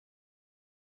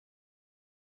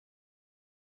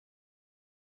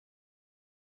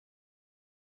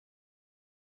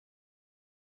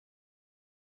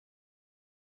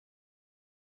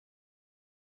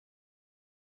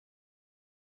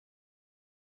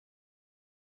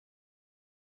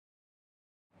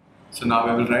So now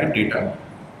we will write data.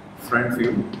 Front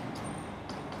view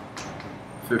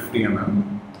 50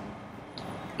 mm,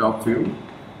 top view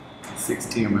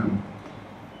 60 mm,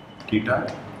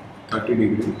 theta 30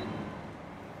 degree,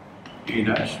 A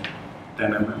dash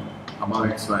 10 mm above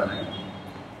XY line,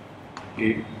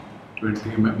 A 20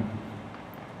 mm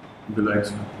below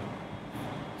XY.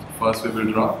 So first we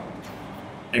will draw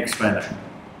XY line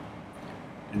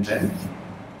and then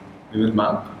we will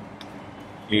mark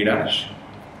A dash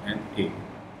and A.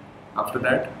 After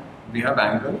that we have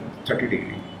angle 30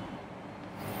 degree.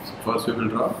 So first we will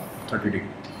draw 30 degree.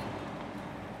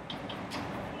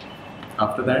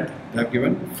 After that they have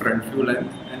given front view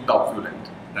length and top view length.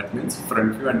 That means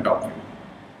front view and top view.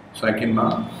 So I can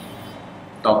mark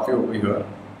top view over here.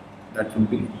 That would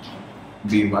be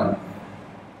B1.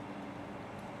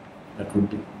 That would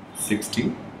be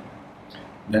 60.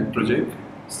 Then project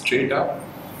straight up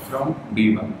from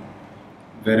B1.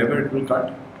 Wherever it will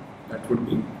cut, that would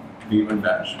be B1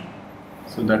 dash.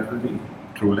 So that will be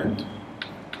true length.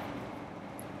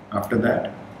 After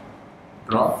that,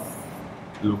 draw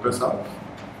locus of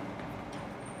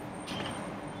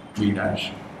B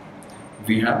dash.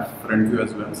 We have front view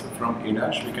as well, so from A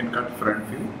dash we can cut front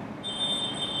view,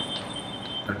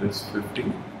 that is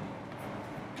 50.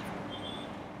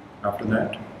 After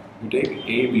that we take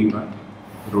AB1,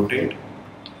 rotate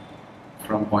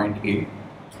from point A,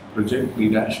 project B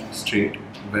dash straight,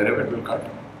 wherever it will cut,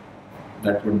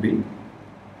 that would be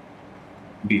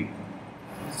B.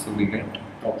 So we get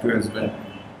top view as well.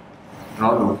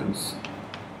 Draw locus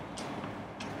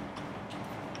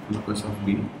of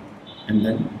B, and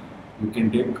then we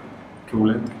can take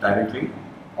true length directly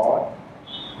or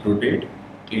rotate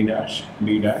A dash,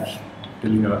 B dash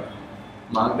till here.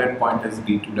 Mark that point as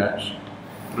B2 dash.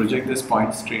 Project this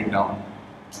point straight down.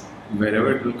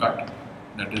 Wherever it will cut,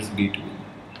 that is B2.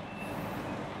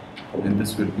 And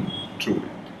this will be true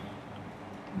length.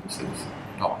 This is